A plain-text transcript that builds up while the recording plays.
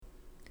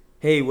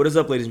Hey, what is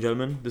up, ladies and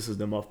gentlemen? This is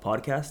the Muffed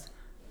podcast.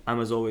 I'm,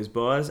 as always,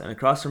 Boaz, and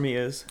across from me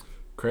is...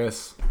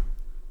 Chris.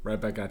 Right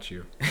back at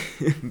you.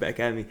 back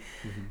at me.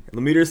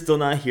 Lemeter's still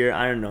not here.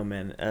 I don't know,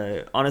 man.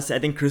 Honestly, I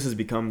think Chris has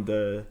become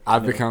the...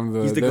 I've become the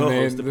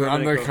co-host.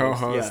 I'm the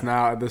co-host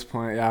now at this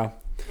point, yeah.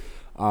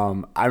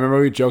 I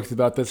remember we joked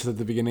about this at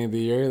the beginning of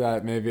the year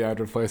that maybe I'd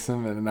replace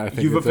him, and I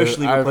think I've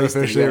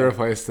officially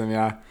replaced him,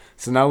 yeah.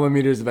 So now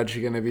Lemeter's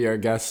eventually going to be our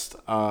guest.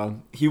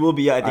 He will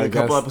be, I think, a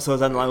couple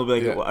episodes down the line, will be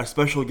like our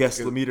special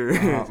guest,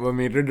 Lemeter.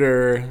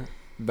 Lemeter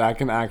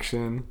back in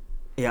action.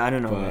 Yeah, I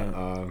don't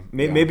know,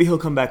 man. Maybe he'll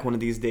come back one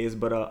of these days,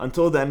 but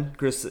until then,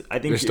 Chris, I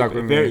think you're stuck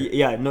with me.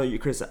 Yeah, no,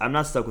 Chris, I'm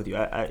not stuck with you.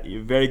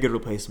 You're a very good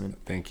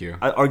replacement. Thank you.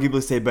 I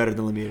arguably say better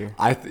than Lemeter.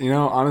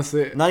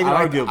 Honestly, not even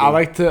arguably.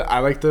 I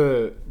like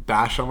to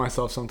bash on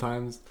myself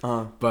sometimes,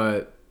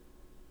 but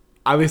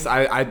at least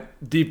I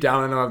deep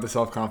down I know I have the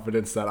self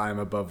confidence that I'm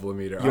above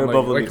Lemeter. You're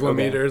above Lemeter. Like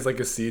Lemeter is like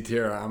a C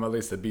tier. I'm at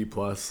least a B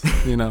plus.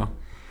 You know.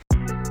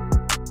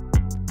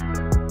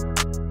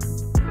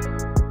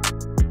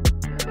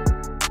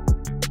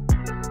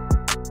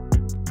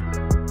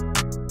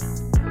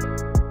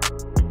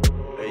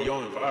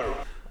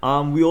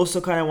 We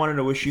also kind of wanted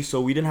to wish you.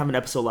 So we didn't have an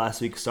episode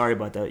last week. Sorry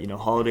about that.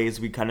 Holidays.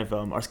 We kind of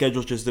our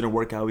schedules just didn't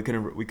work out. We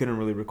couldn't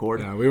really record.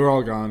 Yeah, we were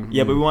all gone.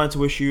 Yeah, but we wanted to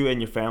wish you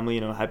and your family,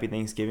 happy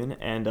Thanksgiving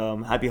and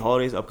happy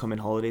holidays, upcoming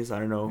holidays. I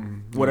don't know,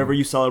 whatever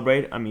you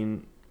celebrate. I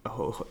mean, I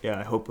hope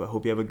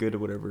you have a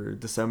good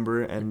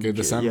December and good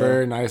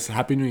December. Yeah. Nice.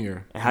 Happy New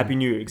Year. Happy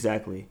New Year,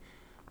 exactly.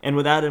 And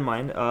with that in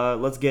mind,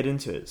 let's get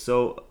into it.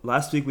 So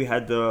last week we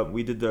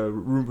did the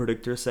room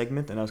predictor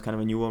segment, and that was kind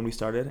of a new one we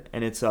started.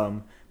 And it's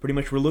pretty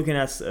much we're looking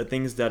at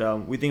things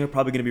that we think are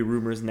probably going to be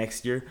rumors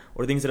next year,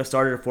 or things that have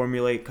started to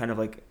formulate kind of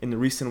like in the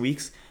recent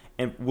weeks,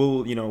 and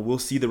we'll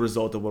see the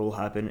result of what will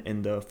happen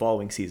in the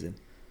following season.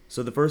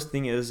 So the first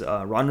thing is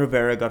Ron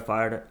Rivera got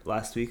fired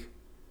last week,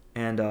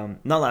 and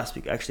not last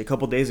week, actually a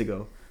couple days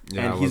ago.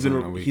 Yeah, and he's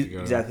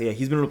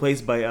been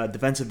replaced by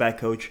defensive back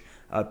coach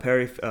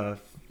Perry.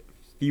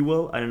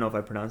 I don't know if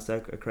I pronounced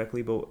that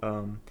correctly, but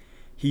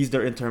he's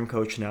their interim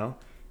coach now.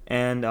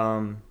 And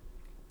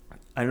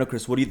I don't know,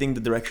 Chris, what do you think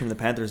the direction of the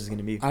Panthers is going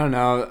to be? I don't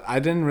know. I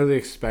didn't really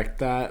expect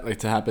that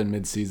to happen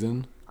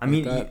mid-season. I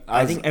mean,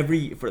 I think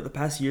for the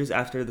past years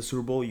after the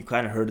Super Bowl, you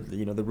kind of heard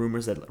the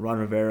rumors that Ron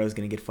Rivera is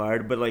going to get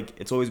fired, but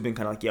it's always been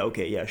kind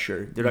of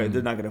sure.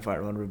 They're not going to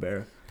fire Ron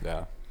Rivera.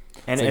 Yeah.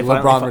 And it's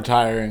like LeBron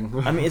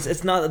retiring. I mean,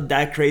 it's not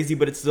that crazy,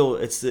 but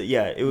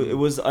it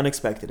was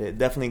unexpected. It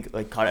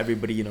definitely caught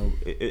everybody.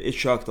 It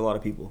shocked a lot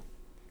of people.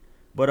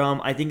 But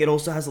I think it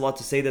also has a lot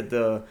to say that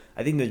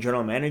the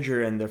general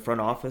manager and the front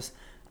office,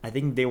 I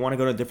think they want to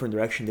go in a different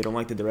direction. They don't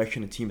like the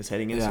direction the team is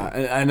heading into.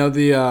 Yeah, I know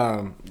the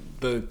on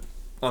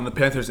the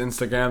Panthers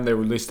Instagram they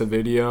released a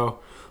video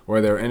where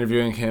they were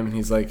interviewing him, and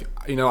he's like,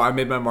 I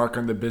made my mark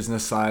on the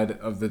business side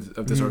of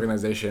this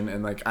organization,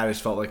 and I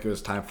just felt like it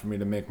was time for me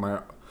to make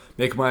my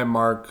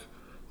mark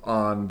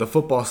on the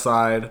football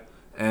side.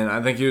 And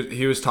I think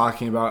he was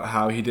talking about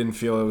how he didn't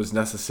feel it was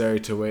necessary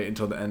to wait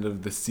until the end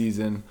of the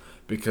season,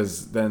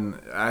 because then,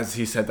 as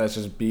he said, that's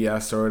just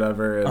BS or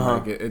whatever,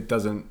 and it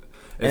doesn't.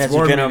 And it's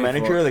the general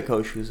manager or the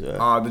coach who's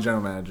the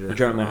general manager. The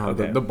general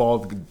manager, okay.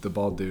 The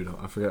bald dude.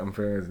 I'm forgetting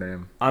his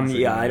name. I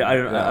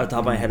don't. Off the top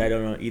of my head, I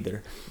don't know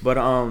either. But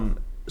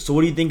so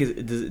what do you think?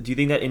 Do you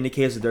think that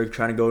indicates that they're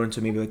trying to go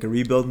into maybe a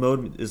rebuild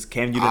mode? Is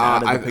Cam Newton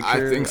out of the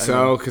picture? I think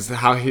so, because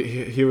how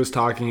he was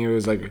talking, he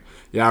was like,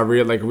 yeah,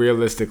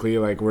 realistically,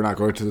 we're not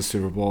going to the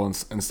Super Bowl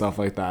and stuff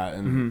like that,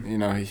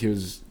 and he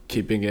was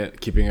keeping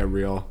it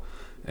real,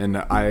 and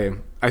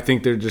I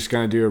think they're just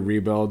gonna do a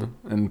rebuild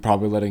and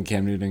probably letting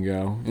Cam Newton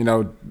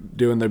go.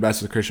 Doing their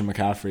best with Christian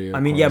McCaffrey. I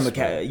mean,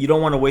 you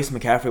don't want to waste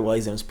McCaffrey while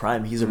he's in his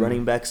prime. He's a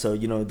running back, so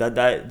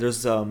that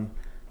there's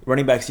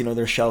running backs,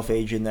 their shelf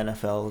age in the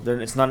NFL.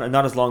 It's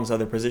not as long as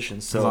other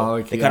positions,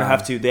 so they kind of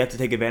have to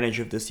take advantage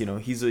of this.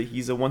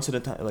 He's a once in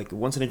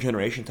a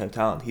generation type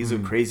talent. He's a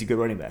crazy good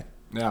running back.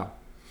 Yeah,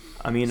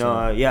 I mean,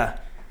 yeah.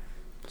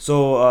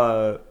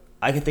 So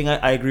I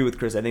agree with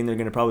Chris. I think they're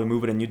going to probably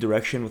move in a new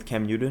direction with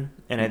Cam Newton,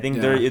 and I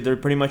think they're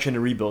pretty much in a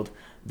rebuild.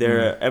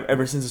 They're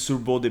ever since the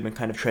Super Bowl, they've been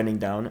kind of trending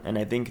down, and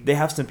I think they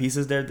have some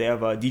pieces there. They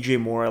have DJ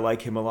Moore. I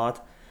like him a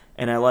lot,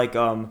 and I like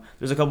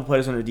there's a couple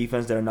players on their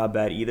defense that are not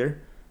bad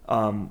either.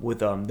 With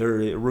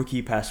their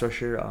rookie pass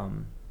rusher,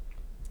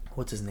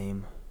 what's his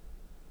name?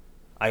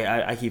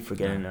 I keep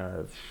forgetting.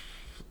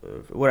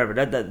 Whatever,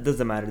 that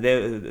doesn't matter.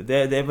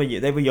 They have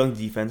a young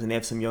defense, and they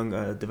have some young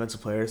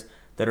defensive players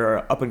that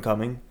are up and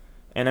coming.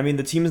 And I mean,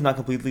 the team is not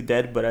completely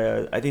dead, but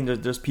I think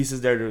there's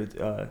pieces there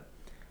to.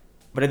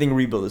 But I think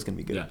rebuild is gonna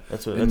be good. Yeah.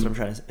 That's what I'm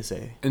trying to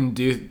say. And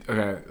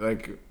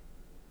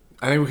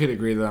I think we could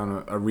agree that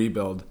on a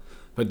rebuild,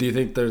 but do you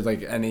think there's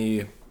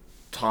any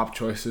top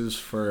choices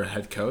for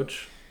head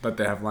coach that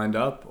they have lined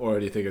up, or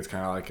do you think it's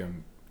kind of a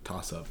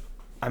toss up?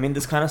 I mean,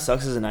 this kind of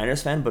sucks as a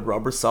Niners fan, but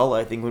Robert Saleh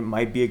I think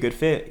might be a good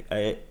fit.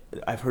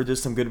 I've heard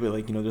there's some good,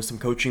 there's some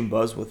coaching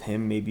buzz with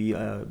him maybe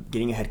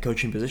getting a head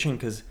coaching position,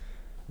 because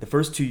the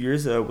first 2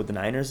 years with the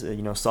Niners,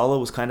 Saleh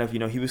was kind of,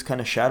 he was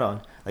kind of shat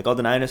on. Like all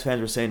the Niners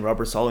fans were saying,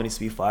 Robert Saleh needs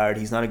to be fired.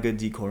 He's not a good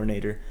D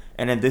coordinator.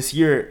 And then this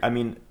year, I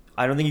mean,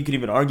 I don't think you could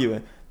even argue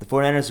it. The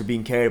 49ers are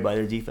being carried by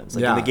their defense.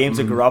 Like in the games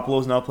that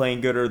Garoppolo's not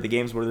playing good, or the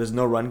games where there's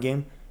no run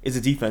game, it's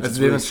a defense. It's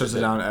really shuts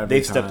it down every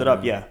They've time, stepped it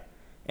up, yeah.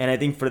 And I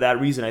think for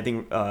that reason, I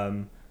think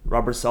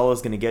Robert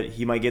Saleh is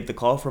he might get the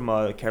call from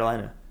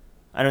Carolina.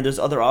 I know there's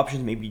other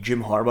options, maybe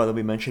Jim Harbaugh that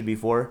we mentioned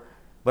before,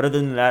 but other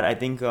than that, I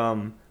think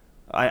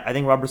I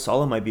think Robert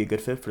Saleh might be a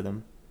good fit for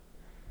them.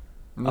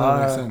 No, that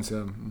makes sense.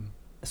 Yeah.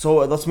 So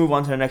let's move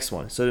on to the next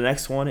one. So the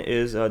next one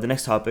is the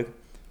next topic.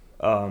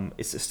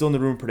 It's still in the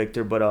room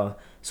predictor, but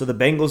so the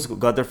Bengals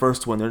got their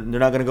first one. They're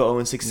not gonna go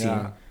 0-16.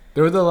 Yeah,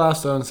 they were the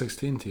last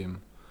 0-16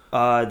 team.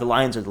 The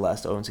Lions are the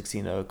last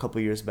 0-16 a couple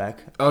years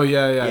back. Oh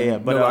yeah.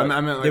 But no, I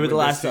meant like they were the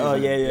last.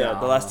 Season.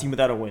 The last team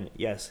without a win.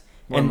 Yes,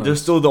 And they're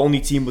still the only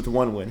team with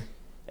one win.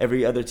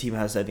 Every other team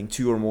has, I think,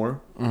 2 or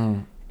more.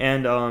 Mm.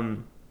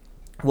 And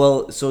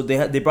well, so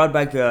they brought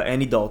back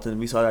Andy Dalton.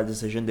 We saw that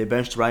decision. They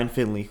benched Ryan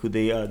Finley, who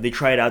they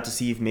tried out to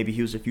see if maybe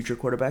he was their future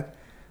quarterback.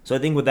 So I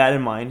think with that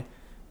in mind,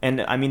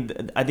 and I mean,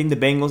 I think the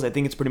Bengals, I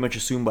think it's pretty much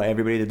assumed by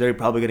everybody that they're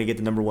probably going to get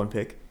the number 1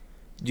 pick.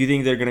 Do you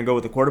think they're going to go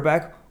with the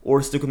quarterback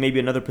or stick with maybe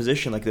another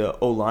position like the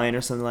O-line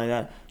or something like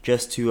that,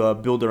 just to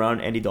build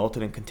around Andy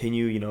Dalton and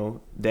continue,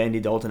 the Andy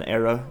Dalton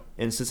era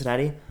in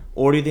Cincinnati?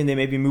 Or do you think they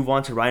maybe move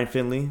on to Ryan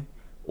Finley?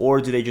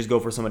 Or do they just go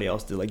for somebody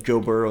else, like Joe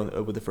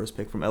Burrow with the first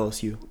pick from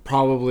LSU?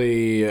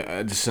 Probably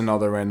just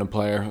another random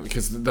player,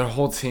 because their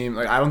whole team,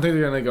 like, I don't think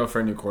they're going to go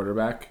for a new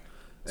quarterback.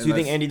 So you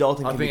think Andy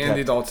Dalton can be kept? I think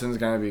Andy Dalton's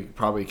going to be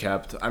probably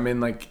kept. I mean,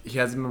 like, he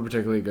hasn't been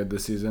particularly good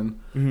this season,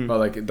 but,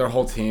 like, their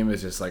whole team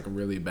is just, like,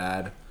 really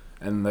bad.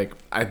 And, like,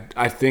 I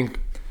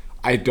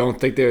don't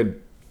think they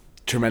would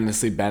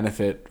tremendously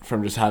benefit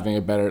from just having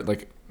a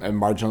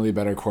marginally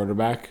better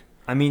quarterback.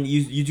 I mean,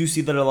 you do see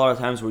that a lot of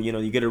times where,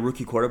 you get a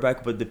rookie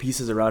quarterback, but the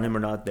pieces around him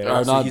are not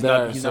there. He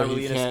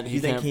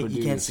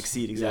can't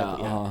succeed,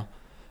 exactly. Yeah.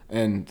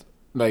 And,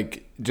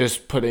 like,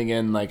 just putting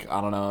in, like,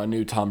 I don't know, a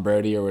new Tom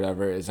Brady or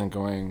whatever isn't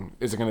going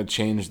to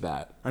change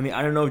that. I mean,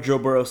 I don't know if Joe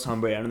Burrow's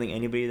Tom Brady. I don't think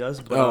anybody does.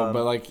 But,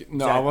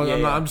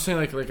 I'm just saying,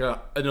 like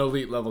an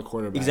elite level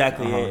quarterback.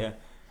 Exactly, yeah.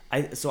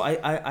 I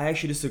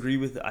actually disagree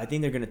with. I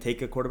think they're gonna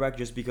take a quarterback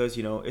just because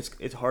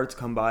it's hard to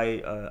come by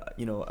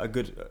a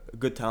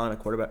good talent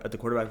at the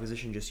quarterback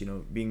position. Just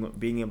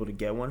being able to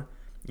get one.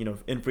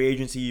 In free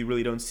agency you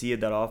really don't see it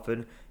that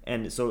often,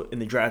 and so in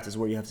the draft is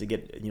where you have to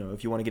get.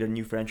 If you want to get a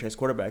new franchise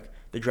quarterback,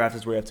 the draft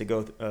is where you have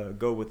to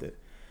go with it.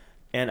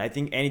 And I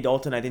think Andy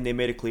Dalton. I think they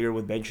made it clear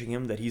with benching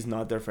him that he's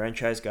not their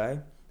franchise guy.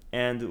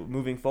 And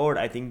moving forward,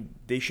 I think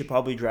they should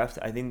probably draft.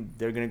 I think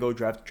they're gonna go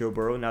draft Joe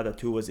Burrow now that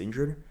Tua was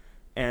injured.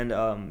 And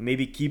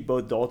maybe keep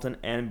both Dalton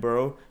and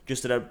Burrow,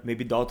 just so that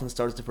maybe Dalton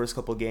starts the first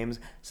couple of games,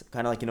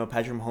 kind of like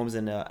Patrick Mahomes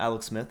and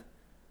Alex Smith,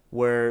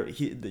 where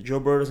Joe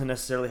Burrow doesn't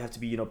necessarily have to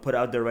be put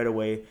out there right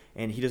away,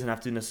 and he doesn't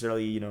have to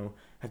necessarily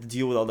have to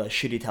deal with all that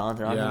shitty talent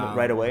around him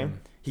right away.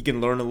 He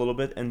can learn a little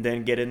bit and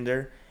then get in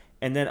there,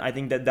 and then I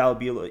think that'll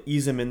be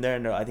ease him in there,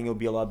 and I think it'll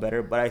be a lot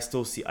better. But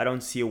I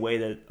don't see a way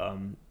that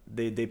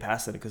they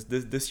pass it, because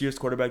this year's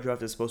quarterback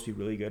draft is supposed to be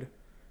really good,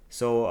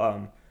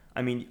 so.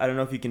 I mean, I don't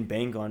know if you can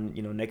bank on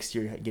next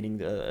year getting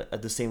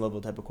at the same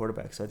level type of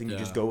quarterback. So I think you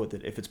just go with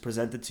it. If it's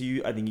presented to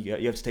you, I think you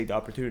have to take the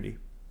opportunity.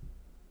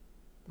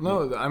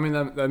 No, I mean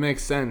that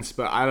makes sense,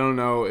 but I don't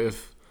know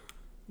if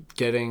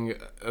getting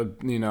a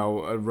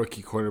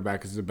rookie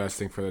quarterback is the best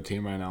thing for the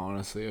team right now.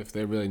 Honestly, if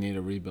they really need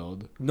a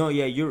rebuild. No,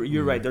 yeah,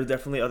 you're right. There are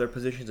definitely other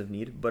positions of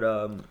need, but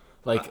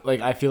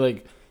I feel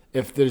like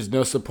if there's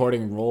no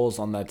supporting roles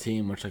on that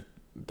team, which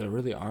there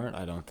really aren't,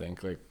 I don't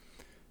think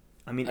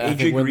I mean,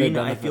 AJ Green,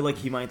 I feel like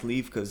he might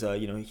leave because,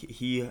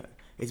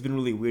 it's been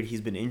really weird. He's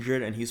been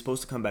injured, and he's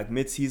supposed to come back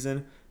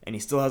mid-season, and he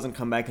still hasn't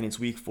come back, and it's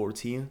week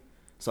 14.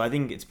 So I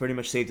think it's pretty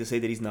much safe to say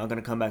that he's not going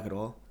to come back at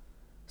all.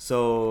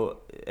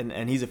 So,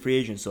 and he's a free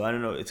agent, so I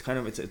don't know. It's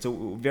it's a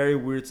very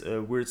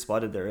weird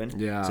spot that they're in.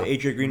 Yeah. So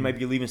AJ Green might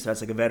be leaving, so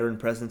that's like a veteran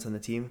presence on the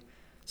team.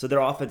 So their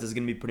offense is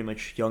going to be pretty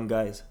much young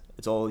guys.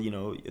 It's all,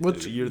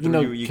 which, year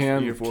 3,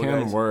 year 4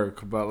 can guys.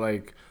 work, but,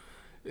 like,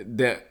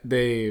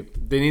 they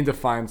need to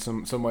find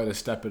some way to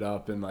step it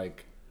up and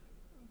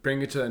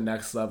bring it to the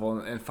next level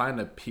and find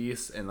a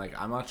piece. And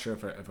I'm not sure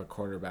if a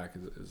quarterback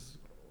is.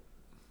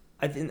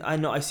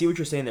 I see what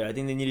you're saying there. I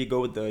think they need to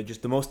go with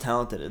the most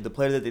talented, the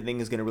player that they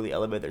think is going to really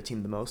elevate their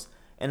team the most.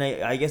 And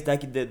I guess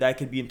that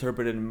could be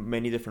interpreted in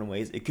many different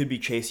ways. It could be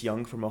Chase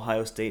Young from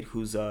Ohio State,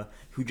 who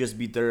just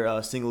beat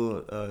their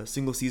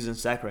single season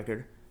sack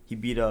record. He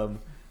beat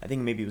I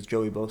think maybe it was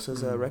Joey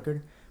Bosa's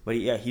record. But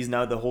yeah, he's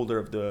now the holder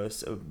of the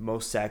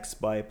most sacks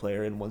by a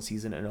player in one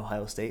season in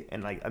Ohio State.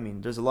 And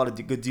there's a lot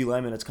of good D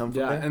linemen that's come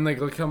from there. Yeah, and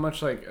look how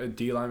much a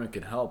D lineman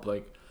can help.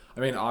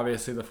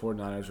 Obviously the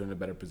 49ers are in a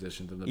better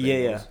position than the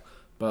Bengals. Yeah.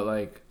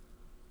 But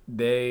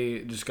they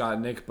just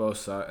got Nick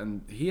Bosa,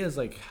 and he has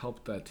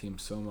helped that team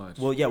so much.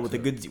 Well, yeah, with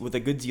a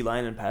good D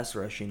line and pass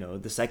rush,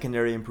 the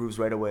secondary improves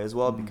right away as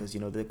well because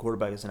the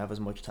quarterback doesn't have as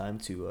much time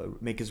to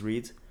make his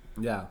reads.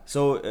 Yeah.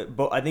 So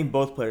I think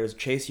both players,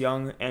 Chase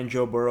Young and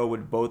Joe Burrow,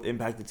 would both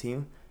impact the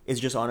team. It's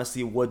just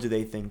honestly, what do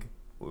they think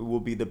will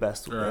be the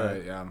best?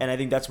 Right. Yeah. And I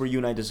think that's where you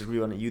and I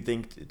disagree on it. You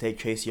think take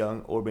Chase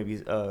Young or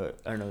maybe I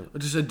don't know.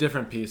 Just a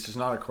different piece. It's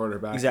not a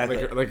quarterback.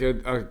 Exactly. Like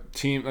a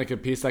team, like a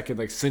piece that could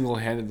like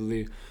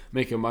single-handedly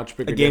make a much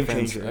bigger game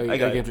difference. changer. A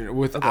game changer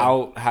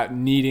without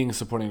needing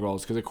supporting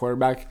roles, because a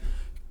quarterback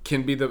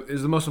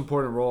is the most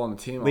important role on the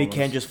team. But he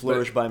can't just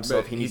flourish by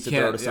himself. He needs to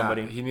throw to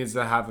somebody. He needs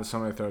to have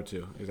somebody to throw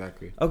to.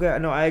 Exactly. Okay,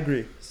 no, I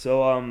agree.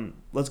 So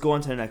let's go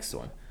on to the next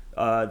one.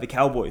 The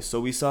Cowboys. So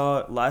we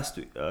saw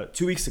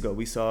 2 weeks ago,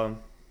 we saw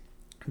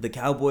the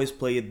Cowboys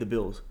play the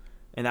Bills,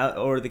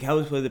 the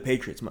Cowboys played the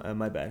Patriots.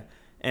 My bad.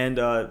 And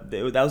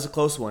that was a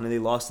close one, and they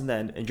lost in the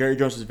end. And Jerry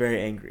Jones was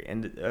very angry.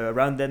 And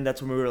around then,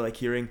 that's when we were like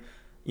hearing,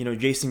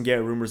 Jason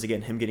Garrett rumors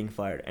again, him getting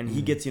fired. And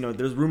he gets,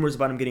 there's rumors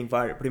about him getting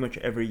fired pretty much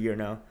every year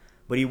now.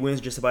 But he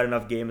wins just about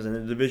enough games, and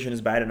the division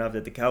is bad enough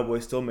that the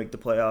Cowboys still make the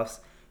playoffs,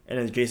 and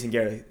then Jason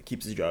Garrett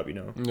keeps his job,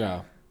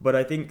 Yeah. But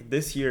I think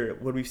this year,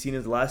 what we've seen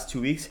in the last 2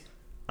 weeks,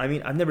 I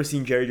mean, I've never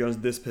seen Jerry Jones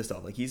this pissed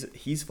off. Like,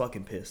 he's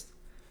fucking pissed.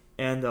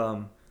 And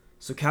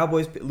so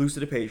Cowboys lose to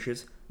the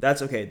Patriots.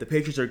 That's okay. The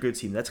Patriots are a good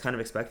team. That's kind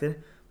of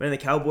expected. But then the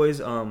Cowboys,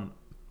 on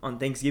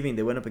Thanksgiving,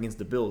 they went up against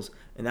the Bills,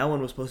 and that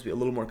one was supposed to be a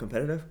little more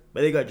competitive,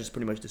 but they got just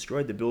pretty much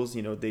destroyed. The Bills,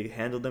 they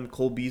handled them.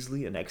 Cole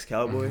Beasley, an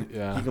ex-Cowboy,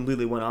 he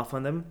completely went off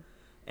on them.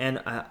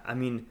 And I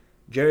mean,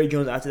 Jerry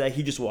Jones, after that,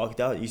 he just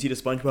walked out. You see the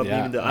SpongeBob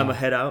meme, I'm a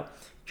head out.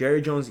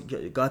 Jerry Jones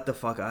got the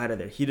fuck out of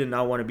there. He did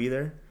not want to be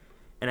there.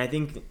 And I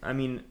think,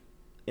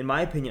 in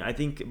my opinion, I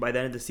think by the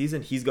end of the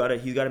season, he's got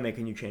to make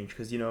a new change,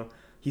 because,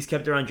 he's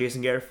kept around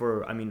Jason Garrett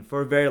for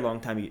a very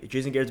long time.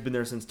 Jason Garrett's been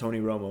there since Tony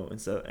Romo and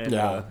stuff. And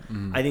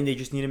I think they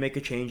just need to make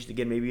a change to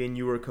get maybe a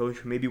newer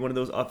coach, maybe one of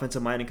those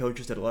offensive-minded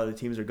coaches that a lot of the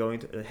teams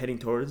are heading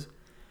towards.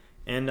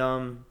 And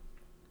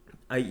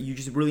you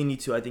just really need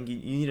to. I think you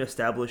need to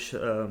establish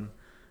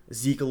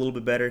Zeke a little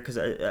bit better, because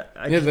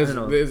I don't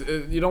know.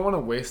 You don't want to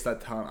waste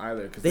that talent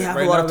either, because they have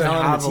a lot of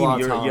talent on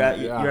the team.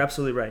 You're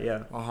absolutely right.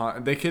 Yeah.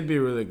 They could be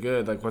really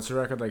good. Like, what's the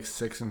record? Like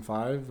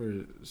 6-5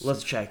 or?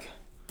 Let's check.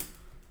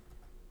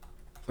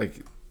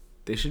 Like,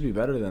 they should be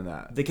better than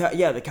that. The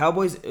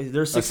Cowboys,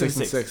 they're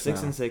 6-6.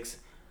 6-6,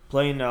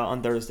 playing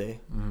on Thursday,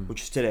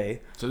 which is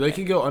today. So they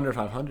could go under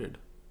 500.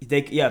 If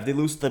they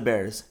lose to the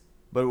Bears.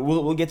 But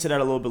we'll get to that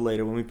a little bit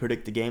later when we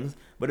predict the games.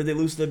 But if they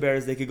lose to the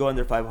Bears, they could go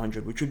under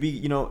 500, which would be,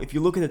 if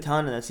you look at the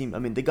talent in that team,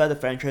 they got the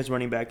franchise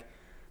running back.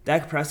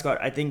 Dak Prescott,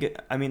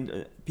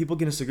 people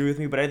can disagree with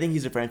me, but I think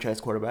he's a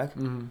franchise quarterback.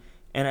 Mm-hmm.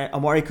 And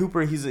Amari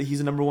Cooper, he's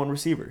a number one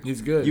receiver.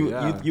 He's good.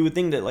 You would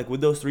think that, like, with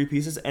those three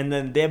pieces, and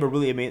then they have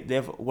they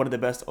have one of the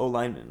best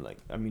O-line,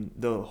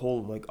 the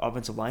whole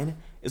offensive line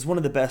is one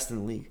of the best in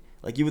the league.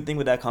 Like, you would think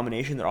with that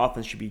combination, their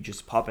offense should be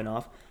just popping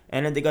off.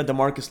 And then they got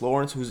DeMarcus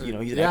Lawrence, who's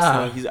he's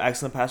an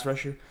excellent pass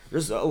rusher.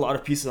 There's a lot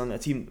of pieces on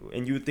that team,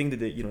 and you would think that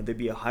they'd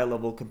be a high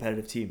level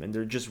competitive team, and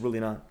they're just really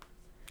not.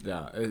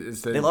 Yeah,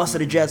 they lost to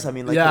the Jets. What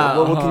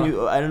can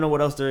you? I don't know what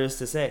else there is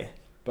to say.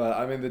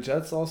 But the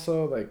Jets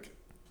also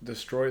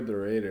destroyed the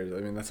Raiders.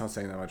 That's not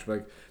saying that much,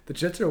 but the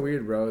Jets are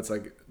weird, bro. It's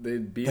like they're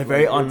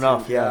very on and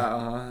off,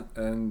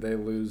 and they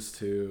lose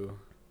to.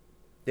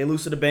 They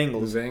lose to the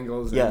Bengals. The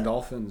Bengals and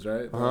Dolphins,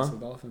 right? The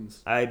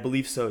Dolphins. I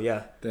believe so,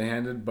 yeah. They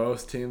handed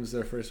both teams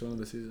their first win of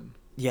the season.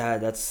 Yeah,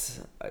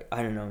 that's...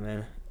 I don't know,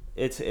 man.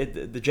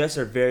 The Jets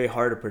are very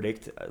hard to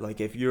predict. Like,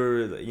 if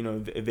you're,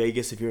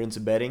 Vegas, if you're into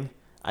betting,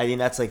 I think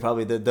that's,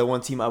 probably the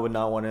one team I would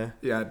not want to...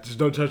 Yeah, just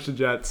don't touch the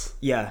Jets.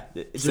 Yeah.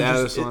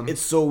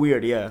 It's so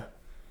weird, yeah.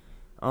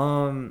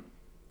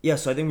 Yeah,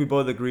 so I think we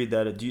both agreed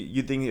that... Do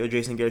you think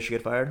Jason Garrett should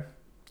get fired?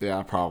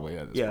 Yeah, probably.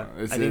 Point.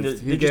 I think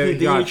they need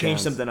to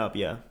change something up.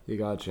 Yeah, he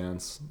got a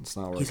chance. It's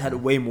not working. He's had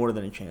way more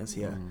than a chance.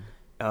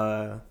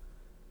 Yeah.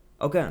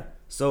 Okay.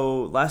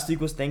 So last week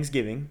was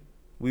Thanksgiving.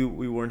 We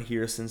weren't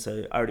here since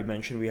I already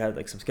mentioned we had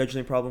some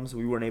scheduling problems.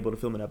 We weren't able to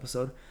film an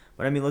episode.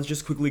 But let's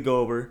just quickly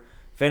go over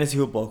fantasy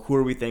football. Who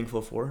are we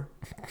thankful for?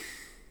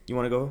 You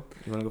want to go?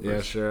 First?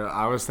 Yeah, sure.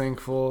 I was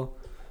thankful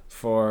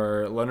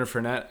for Leonard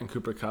Fournette and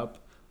Cooper Kupp.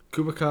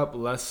 Cooper Kupp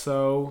less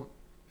so.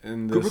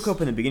 Cooper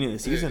Kupp in the beginning of the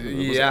season.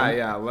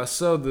 Less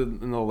so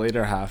in the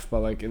later half,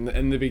 but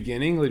in the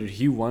beginning,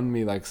 he won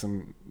me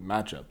some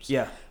matchups.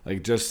 Yeah,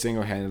 just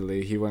single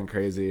handedly, he went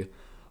crazy,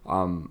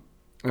 and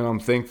I'm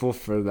thankful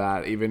for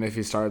that. Even if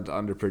he started to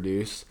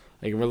underproduce,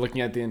 we're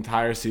looking at the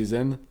entire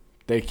season.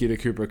 Thank you to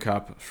Cooper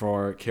Kupp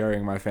for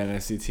carrying my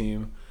fantasy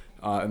team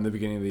in the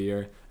beginning of the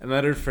year, and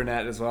Leonard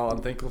Fournette as well.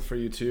 I'm thankful for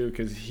you too,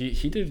 because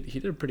he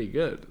did pretty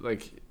good.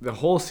 The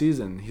whole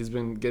season, he's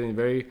been getting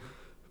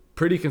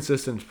pretty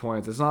consistent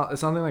points. It's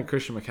nothing like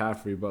Christian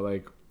McCaffrey, but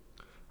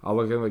I'll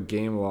look at the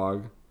game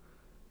log.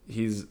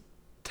 He's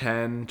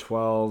 10,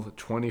 12,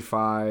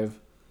 25,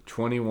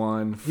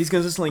 21. He's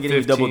consistently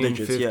getting 15, double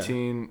digits.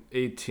 15,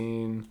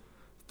 18,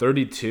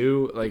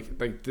 32.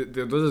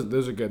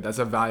 Those are good. That's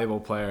a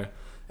valuable player.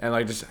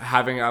 And just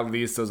having at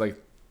least those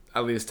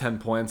at least 10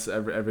 points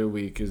every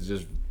week is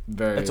just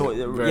very That's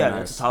very yeah, nice.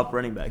 that's a top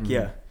running back. Mm-hmm.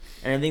 Yeah,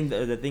 and I think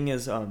the thing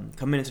is,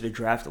 coming into the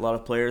draft, a lot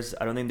of players,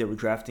 I don't think they were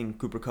drafting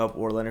Cooper Kupp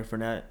or Leonard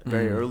Fournette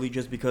very early,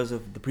 just because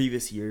of the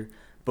previous year.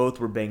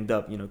 Both were banged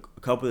up.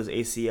 Kupp with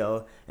his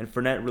ACL, and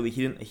Fournette really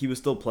he was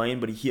still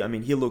playing, but he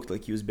looked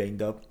like he was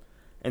banged up.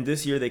 And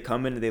this year they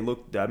come in and they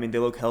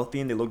look healthy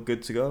and they look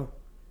good to go.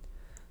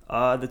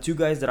 The two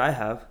guys that I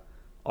have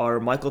are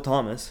Michael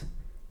Thomas,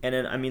 and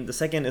then the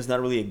second is not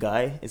really a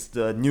guy. It's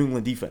the New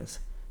England defense.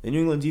 The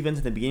New England defense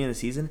at the beginning of the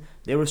season,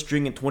 they were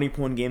stringing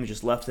 20-point games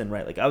just left and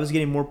right. Like, I was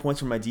getting more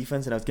points from my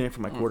defense than I was getting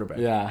from my quarterback.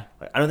 Yeah.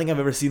 Like, I don't think I've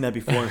ever seen that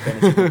before in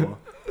fantasy football.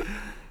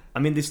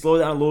 They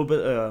slowed down a little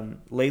bit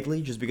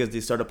lately just because they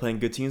started playing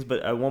good teams.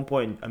 But at one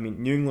point,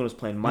 New England was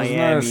playing Miami.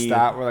 Wasn't there a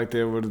stat where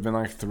they would have been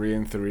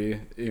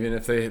 3-3 even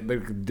if they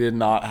did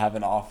not have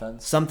an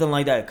offense? Something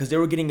like that, because they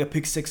were getting a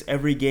pick six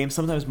every game,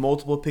 sometimes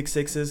multiple pick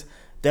sixes.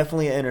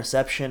 Definitely an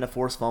interception, a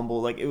forced fumble.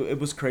 Like, it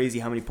was crazy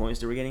how many points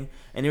they were getting.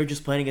 And they were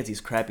just playing against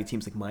these crappy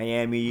teams like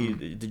Miami,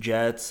 the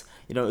Jets.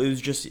 It was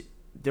just,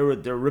 they were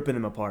ripping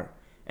them apart.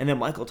 And then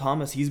Michael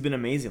Thomas, he's been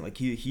amazing. Like,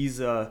 he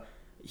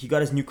got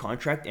his new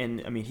contract,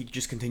 and he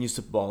just continues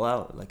to ball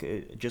out.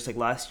 Like, just like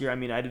last year. I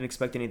didn't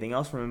expect anything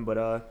else from him,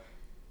 but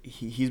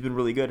he's been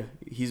really good.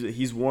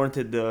 He's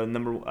warranted the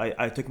number.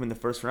 I took him in the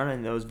first round,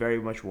 and that was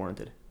very much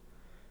warranted.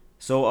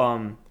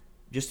 So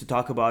just to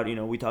talk about,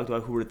 we talked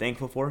about who we're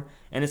thankful for,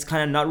 and it's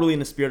kind of not really in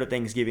the spirit of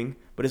Thanksgiving,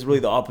 but it's really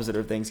the opposite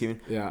of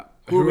Thanksgiving. Yeah.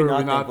 Who are we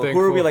not thankful? Who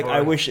are we like,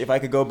 I wish if I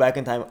could go back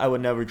in time, I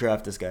would never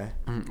draft this guy.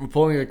 We're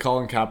pulling a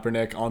Colin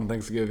Kaepernick on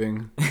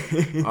Thanksgiving.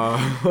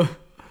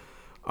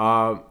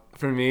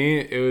 For me,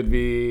 it would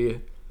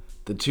be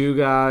the two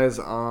guys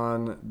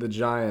on the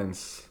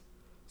Giants,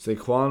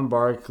 Saquon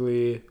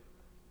Barkley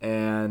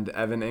and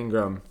Evan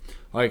Ingram.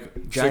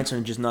 Giants are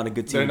just not a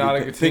good team. They're not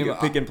a good team.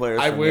 Picking players.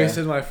 I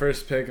wasted my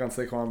first pick on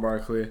Saquon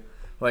Barkley.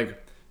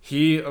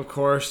 He, of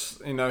course,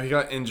 he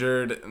got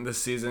injured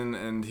this season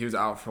and he was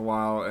out for a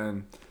while.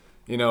 And,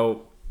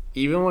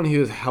 even when he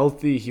was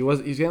healthy, he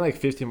was getting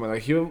 15 more.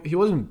 He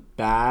wasn't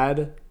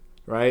bad,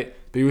 right?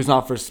 But he was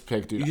not first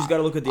pick, dude. You just got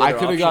to look at the other I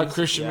could have got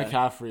Christian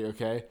McCaffrey,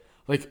 okay?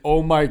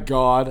 Oh my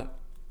God.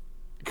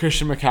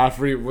 Christian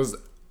McCaffrey was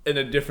in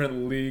a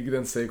different league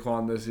than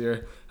Saquon this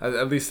year,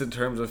 at least in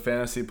terms of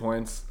fantasy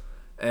points.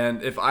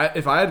 And if I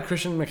had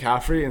Christian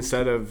McCaffrey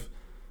instead of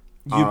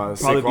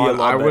Saquon,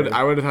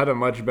 I would have had a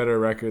much better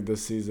record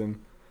this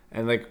season.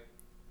 And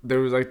there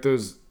was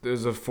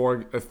there's a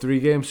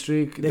 3-game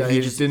streak that he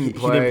just didn't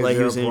play. He didn't play.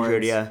 He was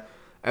injured. Yeah.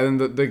 And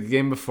then the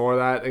game before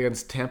that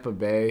against Tampa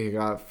Bay, he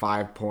got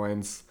 5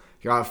 points.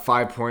 He got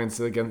 5 points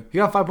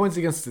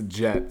against the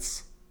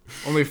Jets.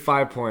 Only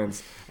 5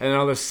 points. And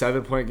another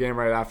 7-point game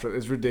right after.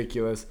 It's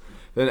ridiculous.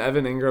 Then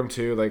Evan Ingram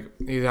too,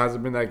 he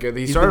hasn't been that good.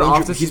 He's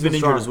been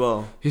injured as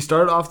well. He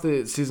started off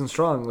the season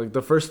strong.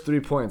 The first 3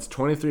 points,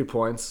 23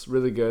 points,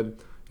 really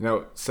good.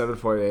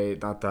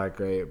 7.8, not that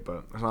great,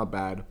 but it's not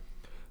bad.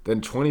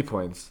 Then 20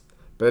 points.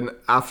 Then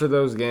after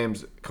those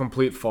games,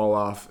 complete fall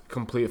off.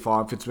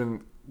 It's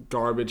been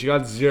garbage. He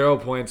got 0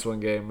 points one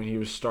game when he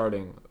was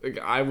starting.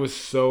 I was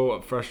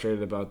so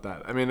frustrated about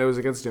that. It was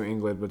against New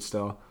England, but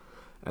still.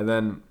 And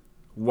then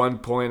 1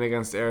 point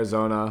against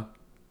Arizona.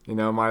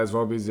 Might as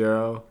well be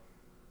 0.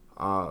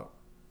 0.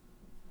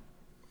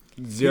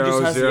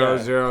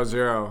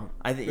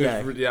 I think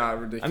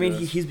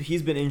ridiculous.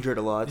 He's been injured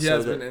a lot.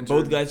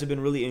 Both guys have been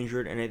really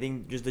injured, and I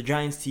think just the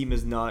Giants team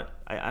is not.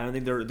 I don't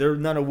think they're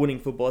not a winning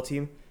football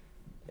team,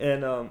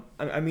 and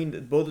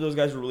both of those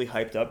guys were really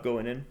hyped up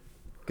going in,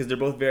 because they're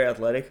both very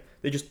athletic.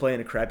 They just play in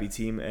a crappy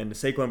team, and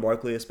Saquon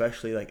Barkley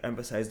especially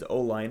emphasized the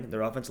O-line.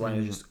 Their offensive line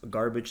is just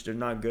garbage. They're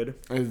not good.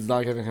 It's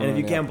not giving him. And if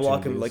you can't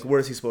block him, where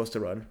is he supposed to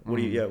run? What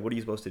are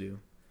you supposed to do?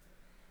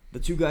 The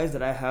two guys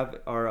that I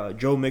have are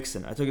Joe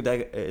Mixon. I took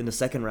it in the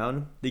second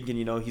round, thinking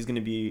he's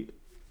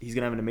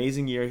gonna have an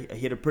amazing year.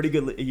 He had a pretty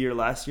good year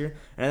last year,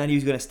 and I thought he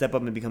was gonna step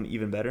up and become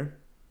even better.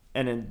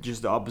 And then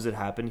just the opposite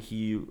happened.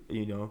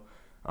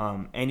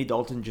 Andy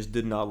Dalton just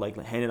did not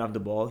handing off the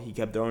ball. He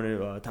kept throwing it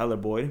to Tyler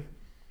Boyd,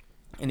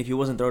 and if he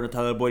wasn't throwing to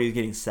Tyler Boyd, he was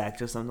getting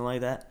sacked or something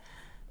like that.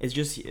 It's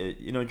just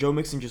Joe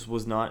Mixon just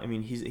was not.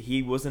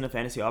 He wasn't a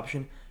fantasy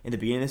option in the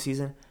beginning of the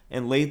season,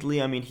 and lately,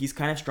 he's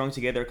kind of strung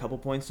together a couple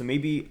points. So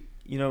maybe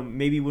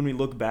when we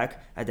look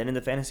back at the end of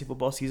the fantasy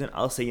football season,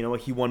 I'll say,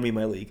 he won me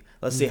my league.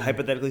 Let's say,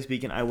 hypothetically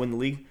speaking, I win the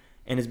league,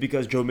 and it's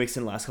because Joe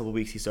Mixon last couple of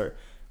weeks he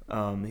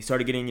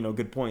started getting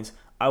good points.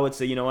 I would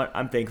say,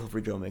 I'm thankful for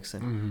Joe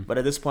Mixon. Mm-hmm. But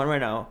at this point right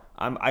now,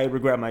 I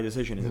regret my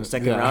decision. In the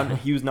second round,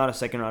 he was not a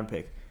second round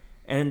pick.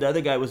 And the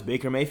other guy was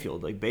Baker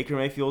Mayfield. Baker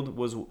Mayfield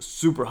was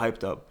super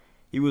hyped up.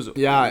 He was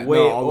way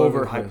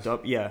over hyped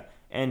up. Yeah.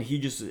 And he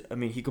just,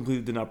 he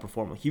completely did not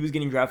perform. He was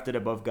getting drafted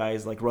above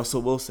guys like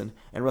Russell Wilson.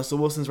 And Russell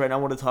Wilson's right now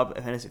one of the top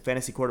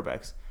fantasy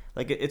quarterbacks.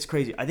 It's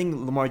crazy. I think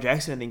Lamar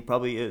Jackson,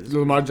 probably is.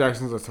 Lamar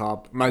Jackson's the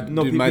top.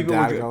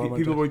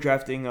 People were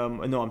drafting,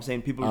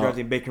 people were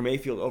drafting Baker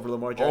Mayfield over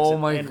Lamar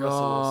Jackson and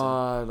Russell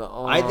Wilson.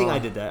 Oh. I think I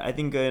did that. I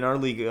think in our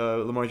league,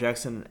 Lamar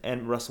Jackson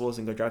and Russell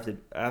Wilson got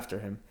drafted after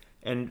him.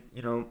 And,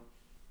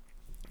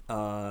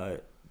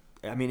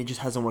 I mean, it just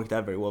hasn't worked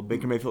out very well.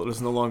 Baker Mayfield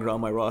is no longer on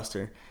my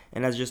roster,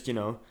 and that's just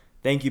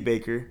thank you,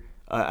 Baker.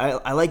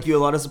 I like you a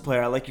lot as a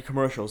player. I like your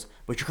commercials,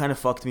 but you kind of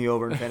fucked me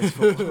over in fantasy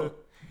football.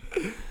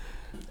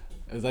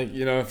 It's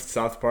like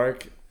South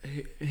Park.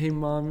 Hey,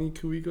 mommy,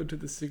 can we go to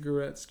the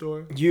cigarette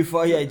store? Do you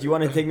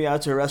want to take me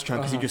out to a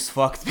restaurant because you just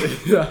fucked me?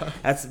 Yeah.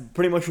 That's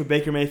pretty much what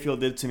Baker Mayfield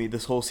did to me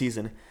this whole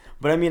season.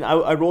 But I mean,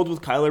 I rolled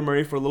with Kyler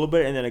Murray for a little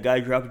bit, and then a guy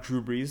dropped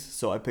Drew Brees,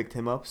 so I picked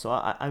him up. So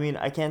I mean,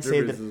 I can't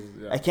say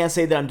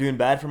that I'm doing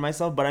bad for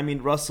myself, but I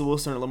mean, Russell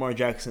Wilson or Lamar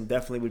Jackson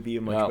definitely would be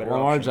a much better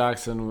Lamar option.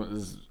 Jackson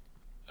was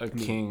a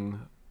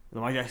king.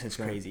 Lamar Jackson's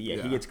crazy.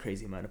 Yeah, he gets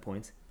crazy amount of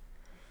points.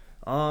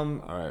 All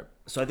right.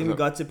 So I think we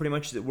got to pretty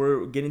much.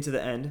 We're getting to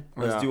the end.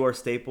 Let's do our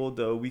staple,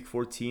 the Week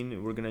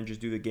 14. We're gonna just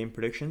do the game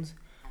predictions,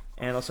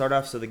 and I'll start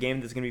off. So the game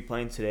that's gonna be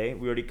playing today,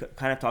 we already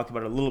kind of talked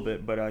about it a little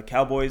bit, but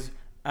Cowboys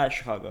at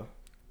Chicago.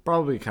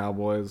 Probably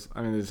Cowboys.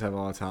 I mean, they just have a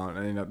lot of talent,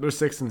 and they're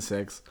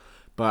 6-6,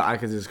 but I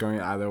could just go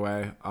either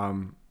way.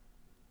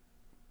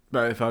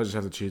 But if I would just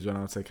have to choose one,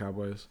 I would say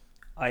Cowboys.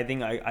 I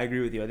think I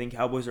agree with you. I think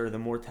Cowboys are the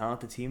more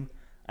talented team.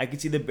 I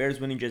could see the Bears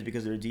winning just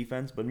because of their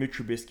defense, but Mitch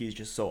Trubisky is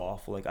just so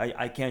awful. Like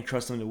I can't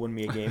trust him to win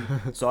me a game,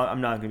 so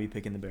I'm not going to be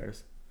picking the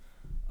Bears.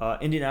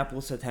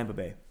 Indianapolis at Tampa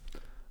Bay.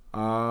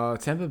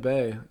 Tampa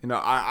Bay.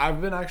 I've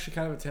been actually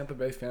kind of a Tampa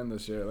Bay fan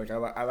this year. Like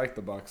I like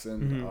the Bucs,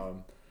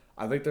 and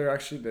I think they're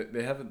actually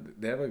they have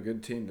a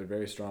good team. They're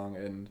very strong,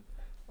 and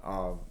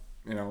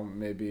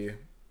maybe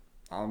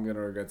I'm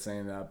gonna regret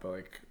saying that, but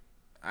like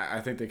I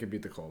think they could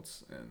beat the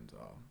Colts, and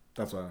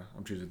that's why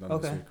I'm choosing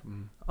them this week.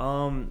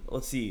 Mm-hmm.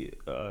 Let's see.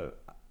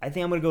 I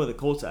think I'm gonna go with the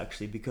Colts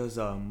actually because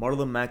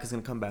Marlon Mack is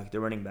gonna come back,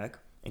 their running back,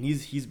 and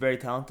he's very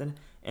talented,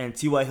 and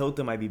T.Y.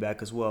 Hilton might be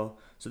back as well.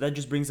 So that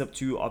just brings up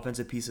two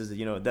offensive pieces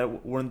that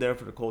that weren't there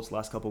for the Colts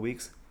last couple of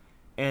weeks,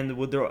 and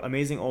with their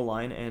amazing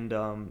O-line, and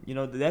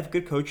they have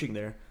good coaching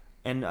there.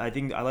 And I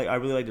think I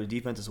really like their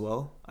defense as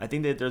well. I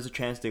think that there's a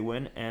chance they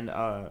win, and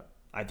I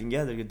think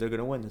they're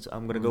gonna win. So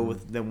I'm gonna go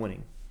with them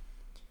winning.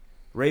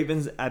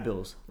 Ravens at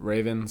Bills.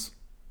 Ravens.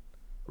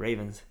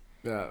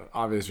 Yeah,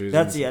 obvious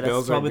reasons. That's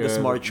Bills probably the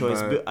smart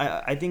choice. But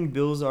I think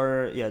Bills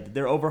are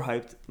they're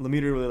overhyped.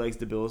 Lemire really likes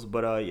the Bills,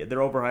 but they're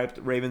overhyped.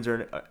 Ravens are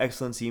an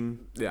excellent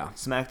team. Yeah,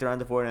 smacked around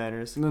the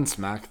 49ers. And then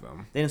smack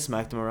them. They didn't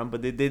smack them around,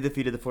 but they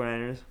defeated the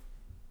 49ers.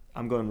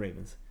 I'm going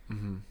Ravens.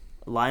 Mm-hmm.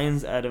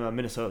 Lions at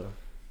Minnesota.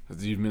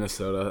 Dude,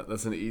 Minnesota.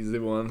 That's an easy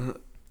one.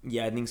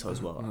 Yeah, I think so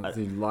as well.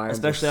 Lions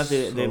especially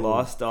after they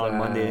lost on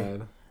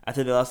Monday.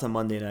 After they lost on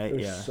Monday night,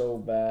 They're so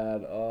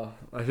bad.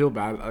 I feel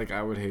bad. Like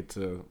I would hate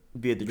to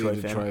be a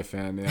Detroit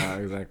fan. Yeah,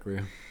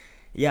 exactly.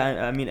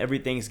 Yeah, I mean every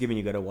Thanksgiving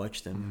you gotta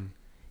watch them.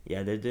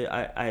 Yeah,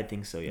 I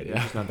think so. Yeah, they're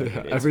just not that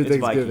good. Every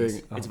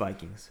Thanksgiving. It's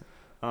Vikings.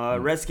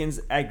 Redskins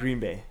at Green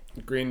Bay.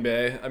 Green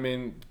Bay. I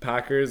mean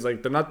Packers.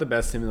 Like they're not the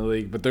best team in the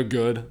league, but they're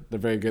good. They're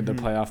very good. They're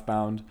playoff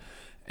bound.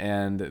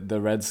 And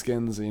the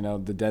Redskins, the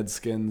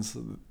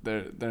Deadskins,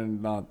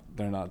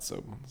 they're not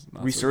so.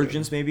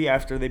 Resurgence so maybe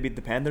after they beat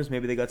the Panthers.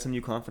 Maybe they got some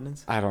new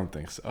confidence. I don't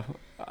think so.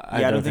 I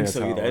don't think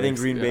so either. I think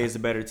Green Bay is the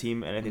better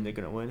team, and I think they're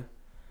gonna win.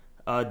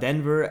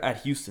 Denver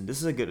at Houston. This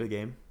is a good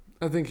game.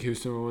 I think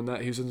Houston will win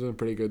that. Houston's been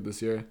pretty good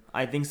this year.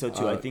 I think so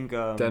too. I think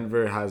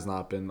Denver has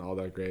not been all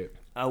that great.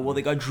 Well,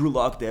 they got Drew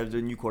Lock. They have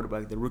their new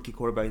quarterback, the rookie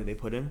quarterback that they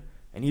put in.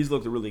 And he's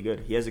looked really good.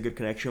 He has a good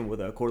connection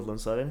with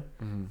Cortland Sutton.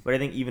 Mm-hmm. But I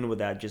think even with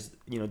that, just,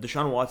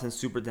 Deshaun Watson's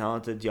super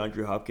talented.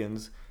 DeAndre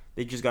Hopkins.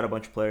 They just got a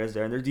bunch of players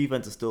there. And their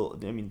defense is still,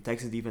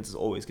 Texans defense is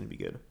always going to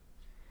be good.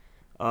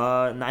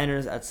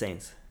 Niners at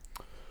Saints.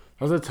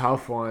 That was a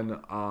tough one.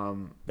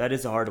 That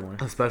is a hard one.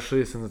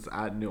 Especially since it's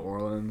at New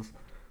Orleans.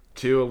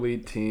 Two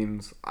elite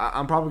teams.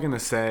 I'm probably going to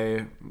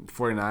say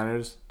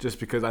 49ers just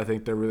because I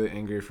think they're really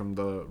angry from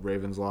the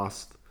Ravens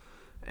lost.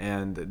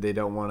 And they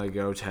don't want to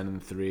go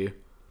 10-3.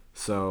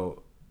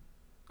 So,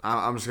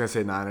 I'm just going to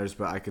say Niners,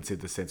 but I could see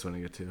the Saints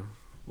winning it too.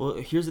 Well,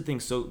 here's the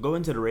thing. So,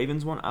 going to the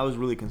Ravens one, I was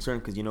really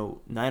concerned because,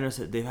 Niners,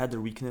 they've had their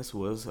weakness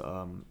was,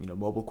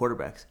 mobile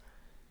quarterbacks.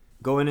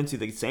 Going into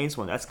the Saints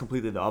one, that's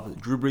completely the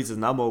opposite. Drew Brees is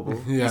not mobile.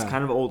 Yeah. He's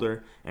kind of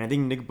older. And I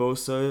think Nick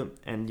Bosa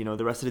and,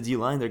 the rest of the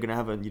D-line, they're going to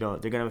have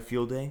a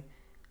field day.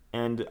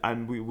 And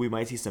we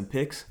might see some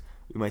picks.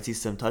 We might see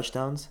some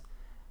touchdowns.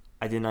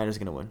 I think Niners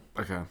going to win.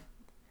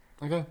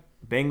 Okay.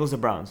 Bengals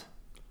and Browns.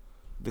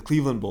 The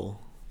Cleveland Bowl.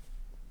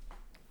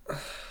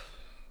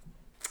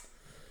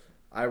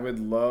 I would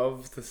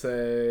love to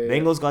say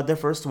Bengals got their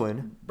first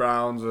win.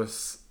 Browns with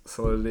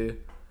solidity,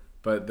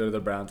 but they're the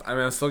Browns. I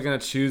mean, I'm still gonna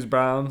choose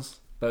Browns,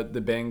 but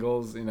the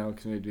Bengals,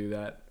 can we do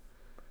that?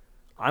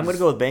 I'm gonna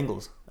go with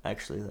Bengals.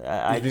 Actually,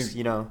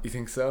 You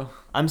think so?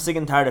 I'm sick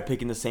and tired of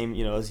picking the same,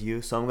 as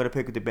you. So I'm gonna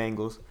pick with the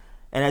Bengals,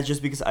 and that's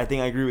just because I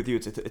think I agree with you.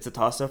 It's a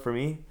toss up for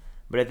me,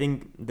 but I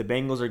think the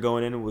Bengals are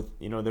going in with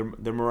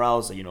their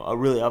morale's are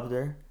really up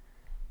there,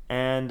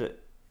 and.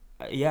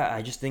 Yeah,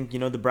 I just think,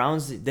 the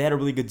Browns, they had a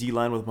really good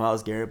D-line with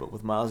Myles Garrett, but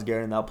with Myles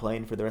Garrett not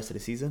playing for the rest of the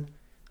season,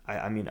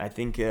 I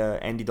think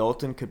Andy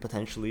Dalton could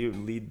potentially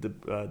lead the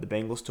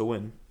Bengals to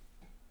win.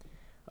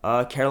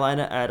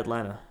 Carolina at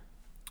Atlanta.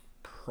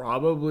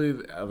 Probably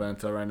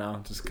Atlanta right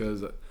now, just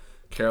because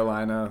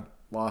Carolina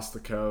lost the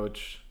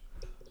coach.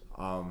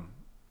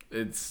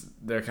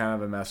 They're kind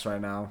of a mess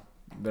right now.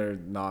 They're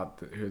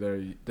not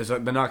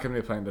not going to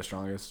be playing their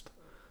strongest.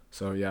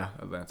 So yeah,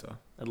 Atlanta.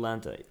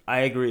 I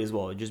agree as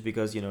well. Just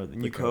because the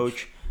new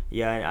coach.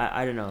 Yeah,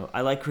 I don't know.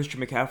 I like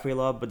Christian McCaffrey a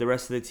lot, but the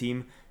rest of the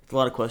team, it's a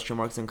lot of question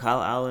marks. And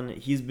Kyle Allen,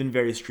 he's been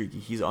very streaky.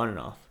 He's on and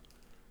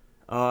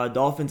off.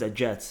 Dolphins at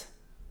Jets.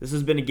 This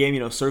has been a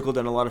game circled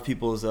on a lot of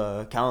people's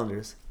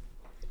calendars.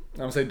 I'm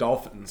gonna say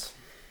Dolphins.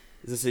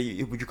 Would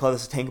you call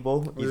this a tank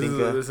bowl? This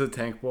is a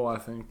tank bowl, I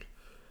think.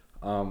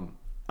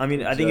 I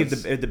mean, I think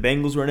if the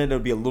Bengals were in it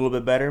would be a little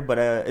bit better, but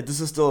this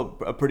is still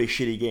a pretty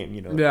shitty game,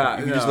 Yeah,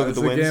 if you just look at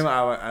the wins. It's a game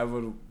I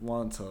would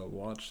want to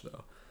watch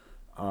though.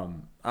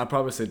 I'd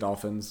probably say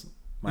Dolphins.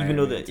 Miami.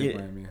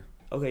 Miami.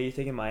 Okay, you're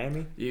taking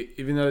Miami?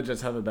 Even though the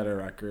Jets have a better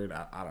record,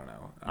 I don't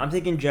know. I'm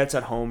taking Jets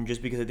at home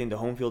just because I think the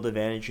home field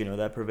advantage,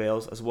 that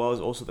prevails, as well as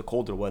also the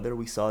colder weather.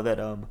 We saw that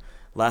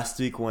last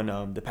week when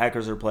the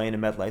Packers were playing in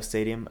MetLife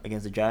Stadium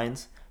against the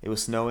Giants. It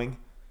was snowing.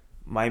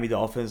 Miami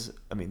Dolphins,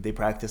 they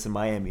practice in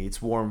Miami.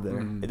 It's warm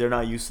there. Mm-hmm. They're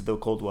not used to the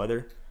cold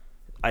weather.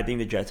 I think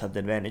the Jets have the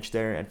advantage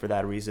there, and for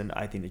that reason,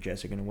 I think the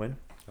Jets are going to win.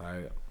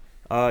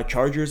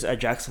 Chargers at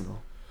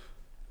Jacksonville.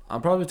 I'll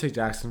probably take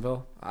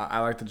Jacksonville. I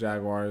like the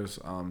Jaguars.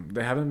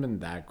 They haven't been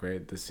that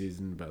great this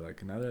season,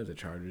 but now they're the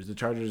Chargers. The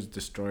Chargers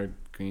destroyed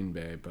Green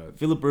Bay, but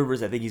Phillip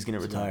Rivers, I think he's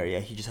gonna retire. Yeah,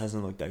 he just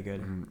hasn't looked that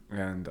good. Mm-hmm.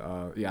 And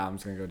I'm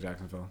just gonna go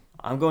Jacksonville.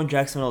 I'm going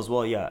Jacksonville as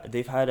well. Yeah,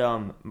 they've had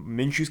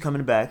Minshew's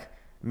coming back.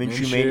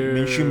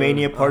 Minshew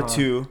Mania Part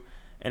 2,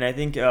 and I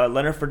think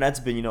Leonard Fournette's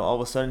been all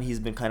of a sudden he's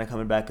been kind of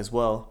coming back as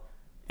well.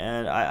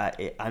 And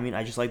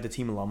I just like the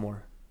team a lot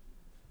more.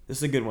 This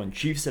is a good one.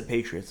 Chiefs at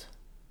Patriots.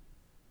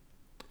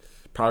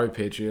 Probably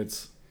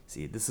Patriots.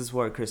 See, this is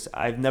where Chris.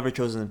 I've never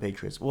chosen the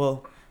Patriots.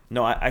 Well,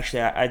 no,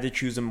 I did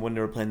choose them when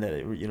they were playing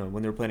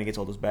when they were playing against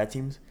all those bad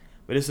teams.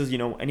 But this is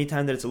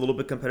anytime that it's a little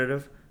bit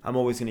competitive, I'm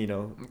always gonna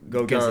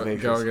go against the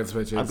Patriots. Go against the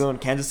Patriots. I'm going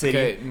Kansas City.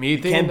 Okay, you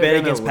can't bet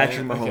against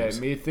Patrick Mahomes.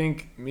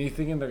 Okay, me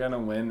thinking they're gonna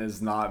win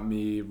is not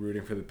me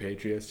rooting for the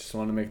Patriots. Just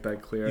want to make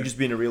that clear. You're just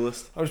being a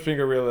realist. I'm just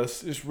being a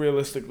realist, just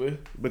realistically.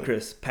 But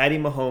Chris, Patty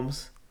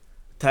Mahomes,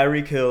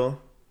 Tyreek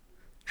Hill,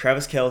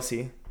 Travis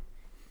Kelce,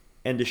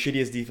 and the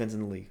shittiest defense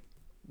in the league.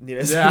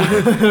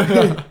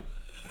 Yeah.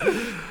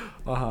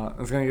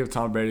 It's gonna give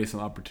Tom Brady some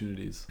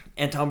opportunities.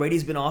 And Tom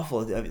Brady's been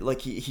awful.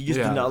 He just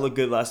did not look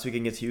good last week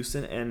against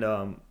Houston. And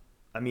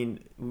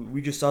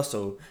we just saw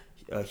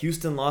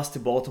Houston lost to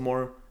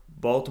Baltimore.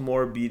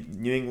 Baltimore beat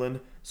New England.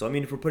 So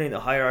if we're putting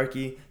the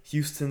hierarchy,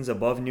 Houston's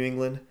above New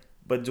England.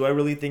 But do I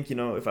really think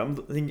if I'm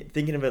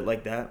thinking of it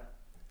like that,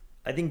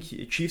 I think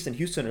Chiefs and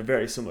Houston are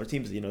very similar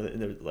teams. In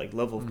their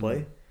level of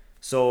play.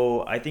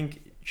 So I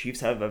think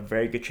Chiefs have a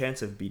very good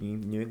chance of beating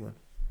New England.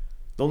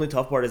 The only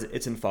tough part is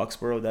it's in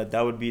Foxborough.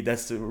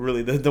 That's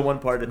really the one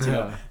part that's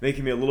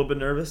making me a little bit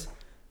nervous.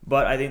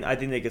 But I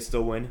think they could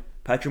still win.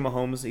 Patrick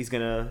Mahomes, he's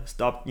gonna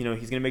stop.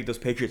 He's gonna make those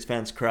Patriots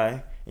fans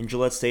cry in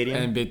Gillette Stadium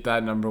and beat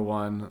that number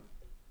 1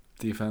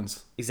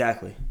 defense.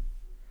 Exactly.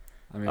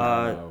 I don't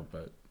know,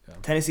 but yeah.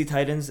 Tennessee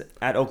Titans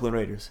at Oakland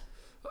Raiders.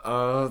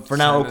 For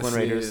now, Oakland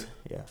Raiders.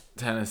 Yeah.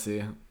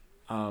 Tennessee.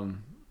 I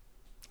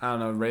don't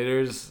know.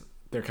 Raiders.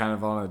 They're kind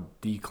of on a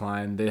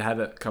decline. They had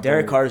a couple.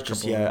 Derek Carr's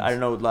just I don't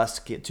know.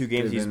 Last 2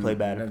 games he's played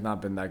bad. They've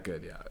not been that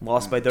good yet.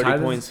 Lost by 30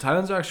 points.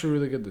 Titans are actually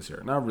really good this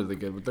year. Not really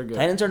good, but they're good.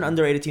 Titans are an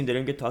underrated team. They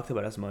didn't get talked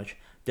about as much.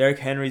 Derrick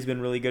Henry's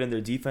been really good, and their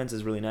defense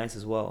is really nice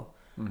as well.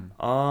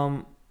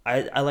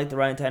 I like the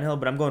Ryan Tannehill,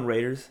 but I'm going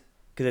Raiders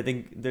because I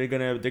think they're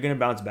gonna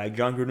bounce back.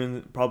 John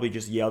Gruden probably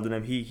just yelled at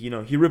him.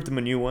 He ripped them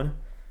a new one.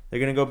 They're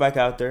gonna go back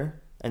out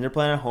there, and they're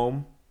playing at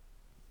home.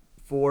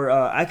 For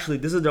actually,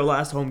 this is their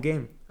last home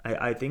game.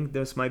 I think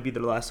this might be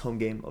their last home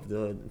game of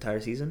the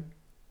entire season.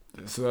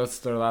 So that's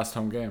their last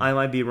home game. I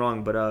might be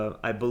wrong, but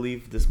I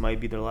believe this might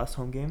be their last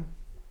home game.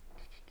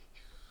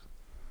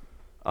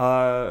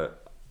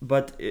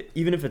 But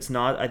even if it's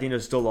not, I think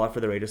there's still a lot for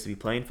the Raiders to be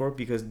playing for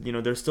because they're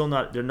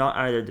not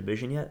out of their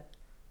division yet.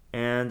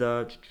 And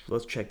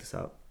let's check this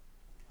out.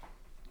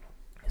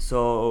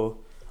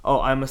 So,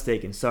 I'm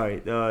mistaken. Sorry.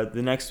 The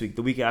next week,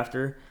 the week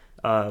after.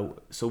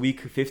 So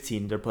week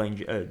 15, they're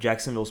playing.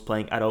 Jacksonville's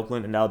playing at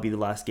Oakland, and that'll be the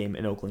last game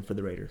in Oakland for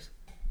the Raiders,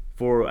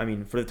 for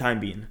the time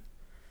being.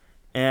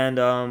 And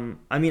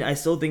I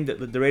still think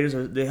that the Raiders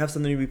they have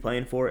something to be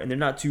playing for, and they're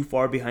not too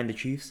far behind the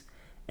Chiefs.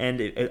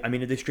 And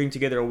if they string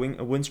together a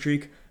win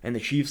streak, and the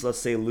Chiefs, let's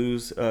say,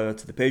 lose to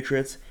the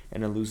Patriots,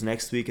 and then lose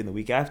next week and the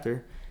week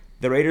after,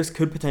 the Raiders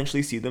could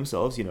potentially see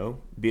themselves,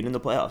 being in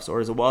the playoffs or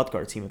as a wild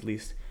card team at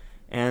least.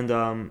 And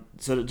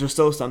so there's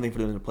still something for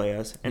them to play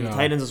as. And the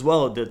Titans as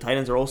well. The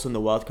Titans are also in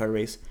the wild card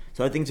race.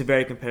 So I think it's a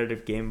very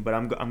competitive game. But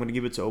I'm going to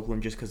give it to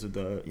Oakland just because of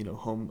the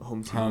home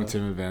team. Home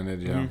team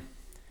advantage, yeah.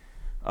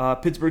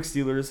 Mm-hmm. Pittsburgh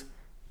Steelers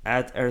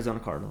at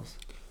Arizona Cardinals.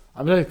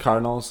 I'm going to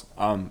Cardinals.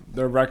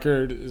 Their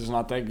record is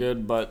not that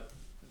good, but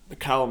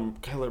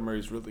Kyler Murray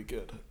is really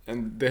good.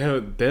 And they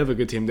have a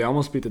good team. They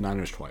almost beat the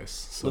Niners twice.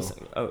 So.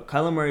 Listen,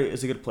 Kyler Murray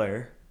is a good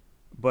player.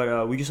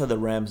 But we just saw the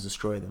Rams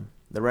destroy them.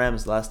 The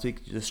Rams last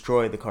week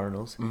destroyed the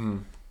Cardinals. Mm-hmm.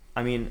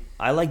 I mean,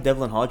 I like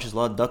Devlin Hodges a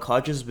lot. Duck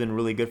Hodges has been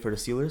really good for the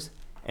Steelers,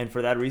 and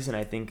for that reason,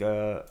 I think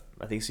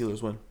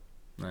Steelers win.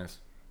 Nice.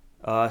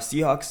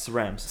 Seahawks,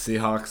 Rams.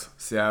 Seahawks,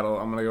 Seattle.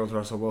 I'm gonna go with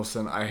Russell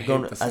Wilson. I hate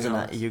the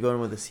Seahawks. You're going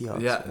with the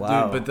Seahawks. Yeah,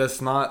 wow. dude, but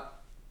that's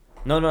not.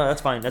 No,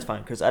 that's fine. That's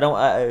fine because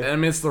I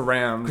mean, it's the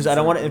Rams. Because I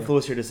don't want to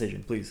influence your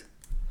decision, please.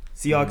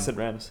 Seahawks and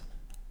Rams.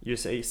 You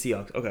say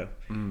Seahawks. Okay.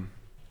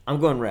 I'm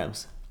going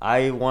Rams.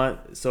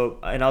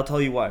 And I'll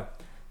tell you why.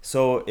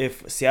 So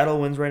if Seattle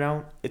wins right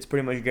now, it's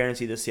pretty much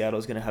guaranteed that Seattle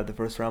is going to have the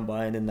first round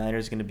bye, and the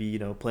Niners going to be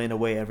playing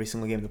away every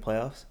single game in the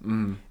playoffs.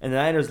 And the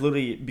Niners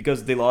literally,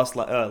 because they lost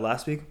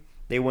last week,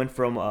 they went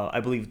from I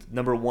believe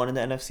number 1 in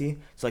the NFC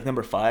to like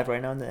number 5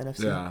 right now in the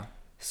NFC. Yeah.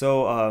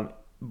 So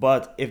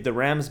but if the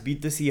Rams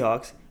beat the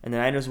Seahawks and the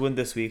Niners win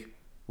this week,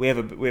 we have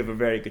a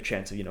very good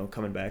chance of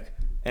coming back.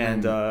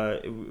 And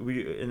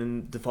and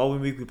then the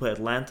following week we play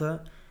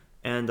Atlanta,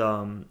 and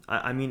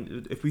I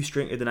mean if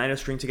the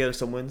Niners string together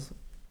some wins,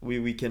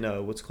 we can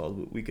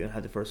we can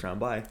have the first round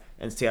bye,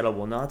 and Seattle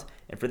will not.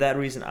 And for that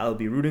reason, I'll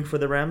be rooting for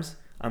the Rams.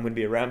 I'm going to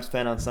be a Rams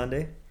fan on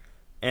Sunday,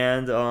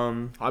 and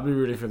I'll be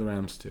rooting for the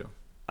Rams too.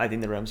 I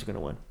think the Rams are going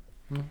to win.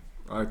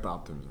 I like the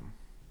optimism.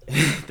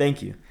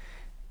 Thank you.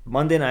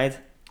 Monday night.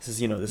 This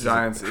is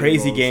Giants, is a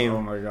crazy Eagles. game.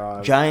 Oh my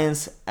god.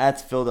 Giants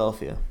at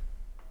Philadelphia.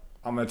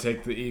 I'm gonna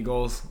take the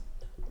Eagles.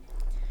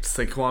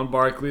 Saquon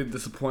Barkley,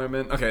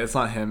 disappointment. Okay, it's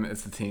not him,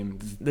 it's the team.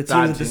 The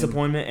team's a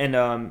disappointment,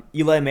 and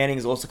Eli Manning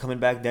is also coming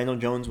back. Daniel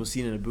Jones was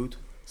seen in a boot,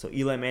 so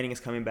Eli Manning is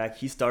coming back.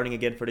 He's starting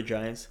again for the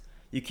Giants.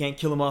 You can't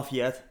kill him off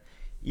yet.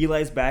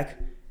 Eli's back,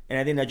 and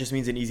I think that just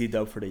means an easy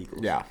dub for the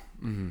Eagles. Yeah.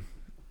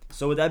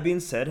 So with that being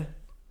said,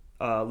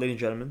 ladies and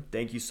gentlemen,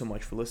 thank you so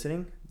much for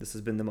listening. This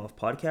has been the Muffed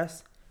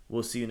Podcast.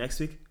 We'll see you next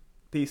week.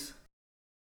 Peace.